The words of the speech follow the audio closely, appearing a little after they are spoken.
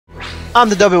I'm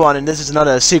the W1 and this is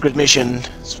another secret mission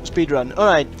speedrun.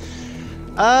 Alright.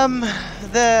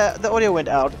 The audio went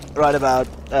out right about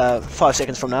 5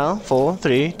 seconds from now. 4,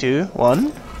 3, 2,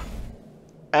 1.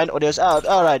 And audio's out.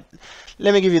 Alright.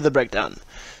 Let me give you the breakdown.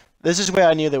 This is where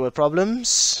I knew there were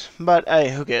problems, but hey,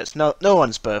 who cares? No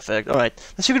one's perfect. Alright.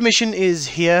 The secret mission is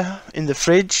here in the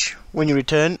fridge when you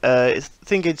return. I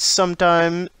think it's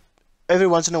sometime every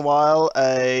once in a while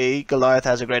a Goliath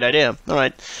has a great idea.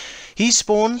 Alright. He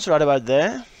spawns right about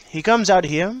there. He comes out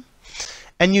here,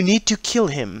 and you need to kill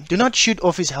him. Do not shoot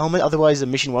off his helmet, otherwise the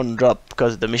mission won't drop,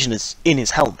 because the mission is in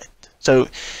his helmet. So,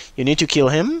 you need to kill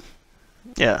him.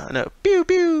 Yeah, I know. Pew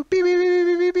pew pew pew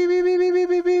pew pew pew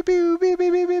pew pew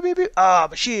pew pew pew. Ah,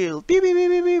 my shield. Pew pew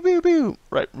pew pew pew pew.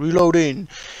 Right, reloading.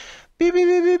 Pew pew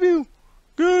pew pew pew.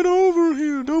 Get over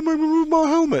here! Don't make me move my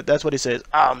helmet. That's what he says.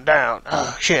 I'm down.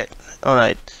 Oh shit. All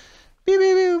right. Pew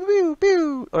pew pew pew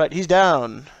pew. All right, he's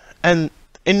down. And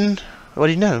what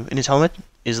do you know? In his helmet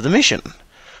is the mission.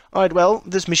 Alright, well,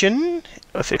 this mission,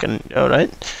 if you can,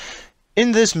 alright.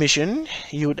 In this mission,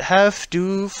 you would have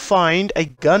to find a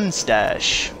gun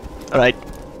stash. Alright,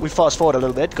 we fast forward a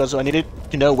little bit because I needed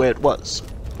to know where it was.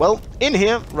 Well, in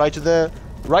here, right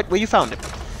where you found it.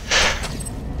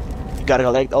 You gotta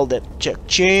collect all that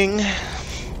ching.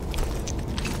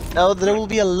 Now, there will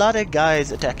be a lot of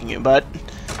guys attacking you, but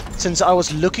since I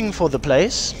was looking for the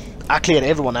place, I cleared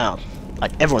everyone out.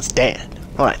 Like, everyone's dead.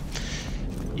 Alright.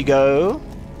 You go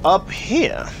up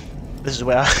here. This is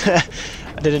where I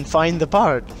didn't find the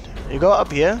part. You go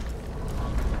up here.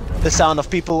 The sound of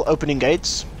people opening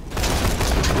gates.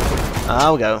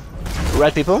 Ah, we go.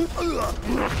 Red people.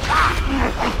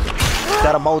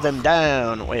 Gotta mow them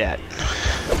down. Where you at?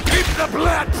 Keep the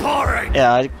blood pouring!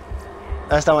 Yeah,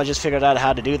 last time I just figured out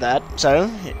how to do that. So,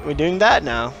 we're doing that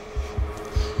now.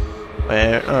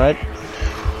 Where? Alright.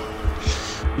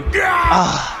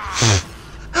 Ah.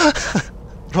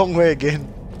 Wrong way again.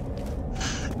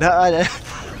 No,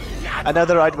 I know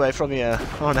the right way from here.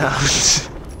 Oh no.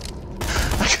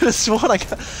 I could have sworn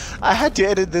I had to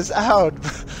edit this out.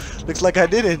 Looks like I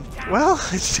didn't. Well,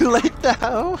 it's too late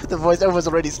now. The voiceover's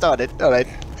already started. Alright.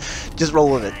 Just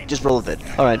roll with it. Just roll with it.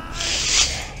 Alright.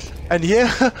 And here,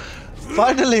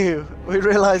 finally, we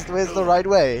realized where's the right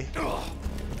way.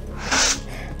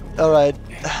 Alright.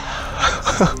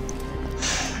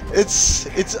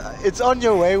 It's on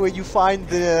your way where you find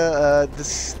the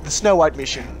Snow White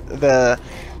mission, the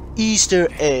Easter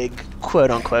egg,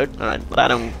 quote unquote. Alright, but I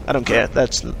don't care.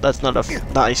 That's not a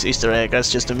nice Easter egg.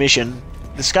 That's just a mission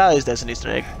disguised as an Easter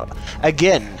egg.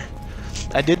 Again,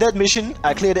 I did that mission.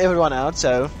 I cleared everyone out,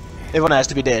 so everyone has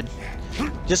to be dead.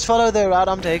 Just follow the route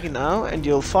I'm taking now, and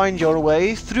you'll find your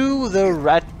way through the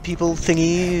rat people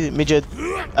thingy, midget,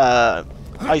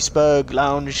 iceberg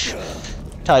lounge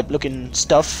type looking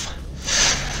stuff.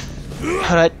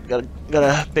 Alright, gotta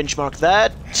benchmark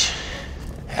that.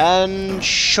 And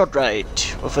short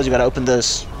right. Well, first you gotta open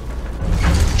this.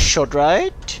 Short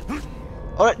right.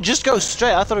 Alright, just go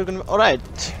straight. I thought we were gonna.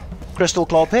 Alright. Crystal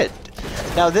Claw Pit.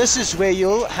 Now this is where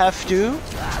you'll have to.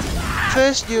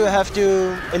 First you have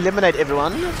to eliminate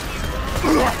everyone.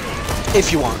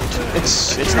 If you want.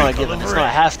 It's not a given, it's not a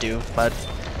have to, but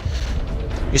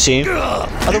you see.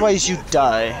 Otherwise you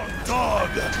die.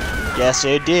 Yes,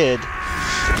 it did.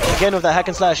 Again with the hack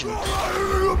and slashing.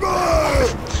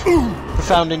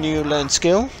 Found a new learned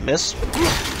skill. Miss.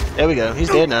 There we go. He's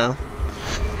dead now.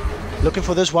 Looking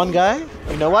for this one guy.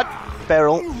 You know what?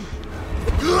 Barrel.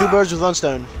 2 birds with 1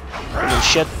 stone. Oh,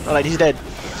 shit. Alright, he's dead.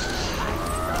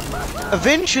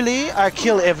 Eventually, I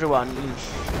kill everyone.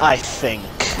 I think.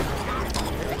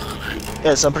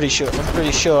 Yes, I'm pretty sure.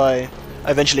 I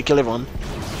eventually kill everyone.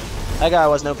 That guy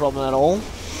was no problem at all.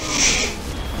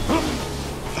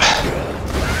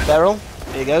 Barrel.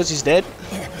 There he goes, he's dead.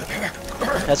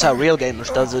 That's how real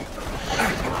gamers does it.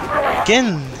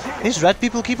 Again, these rat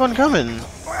people keep on coming.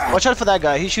 Watch out for that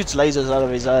guy, he shoots lasers out of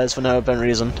his eyes for no apparent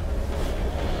reason.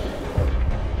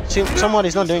 See,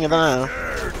 somebody's not doing it now.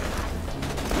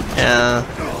 Yeah.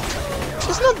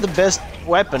 It's not the best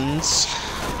weapons,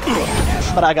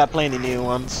 but I got plenty new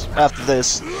ones after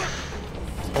this.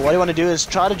 But what you want to do is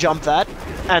try to jump that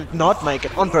and not make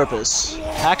it on purpose.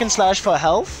 Hack and slash for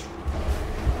health.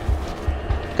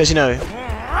 Because you know,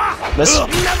 miss.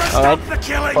 Alright,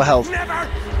 for health.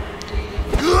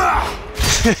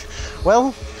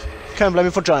 Well, can't blame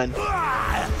me for trying.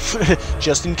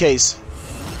 Just in case.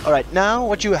 Alright, now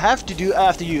what you have to do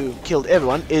after you killed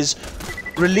everyone is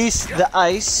release the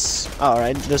ice.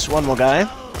 Alright, there's one more guy.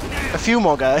 A few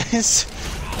more guys.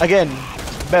 Again,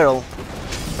 barrel.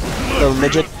 Little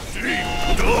midget.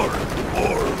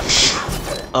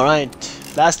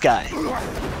 Alright, last guy.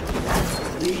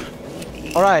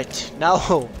 Alright,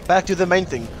 now back to the main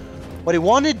thing. What I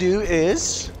want to do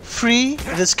is free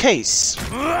this case.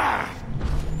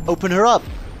 Open her up.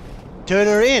 Turn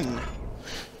her in.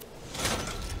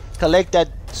 Collect that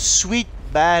sweet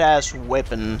badass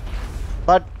weapon.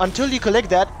 But until you collect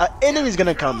that, an enemy's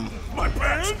gonna come. My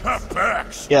backs have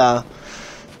backs. Yeah.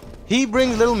 He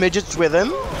brings little midgets with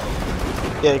him.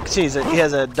 Yeah, you can see he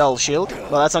has a dull shield.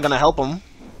 Well, that's not gonna help him.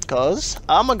 Cause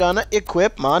I'm gonna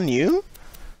equip my new...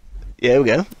 Yeah, here we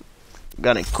go.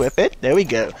 Gonna equip it. There we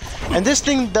go. And this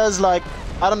thing does like...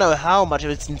 I don't know how much of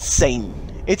it's insane.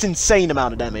 It's insane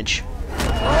amount of damage.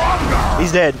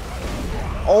 He's dead.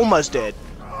 Almost dead.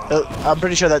 I'm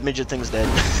pretty sure that midget thing's dead.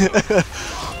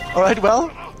 Alright, well,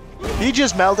 he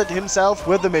just melted himself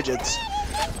with the midgets.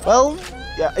 Well,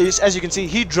 yeah, as you can see,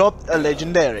 he dropped a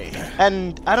legendary.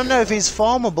 And I don't know if he's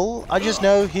farmable, I just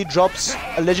know he drops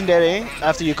a legendary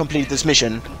after you complete this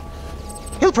mission.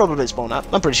 He'll probably spawn up,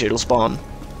 I'm pretty sure he'll spawn.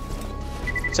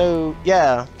 So,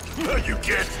 yeah. You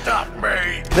can't stop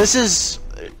me. This is...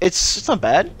 It's not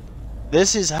bad.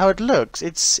 This is how it looks.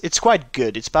 It's quite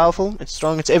good. It's powerful, it's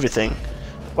strong, it's everything.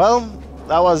 Well,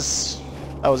 that was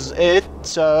it.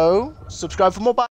 So, subscribe for more.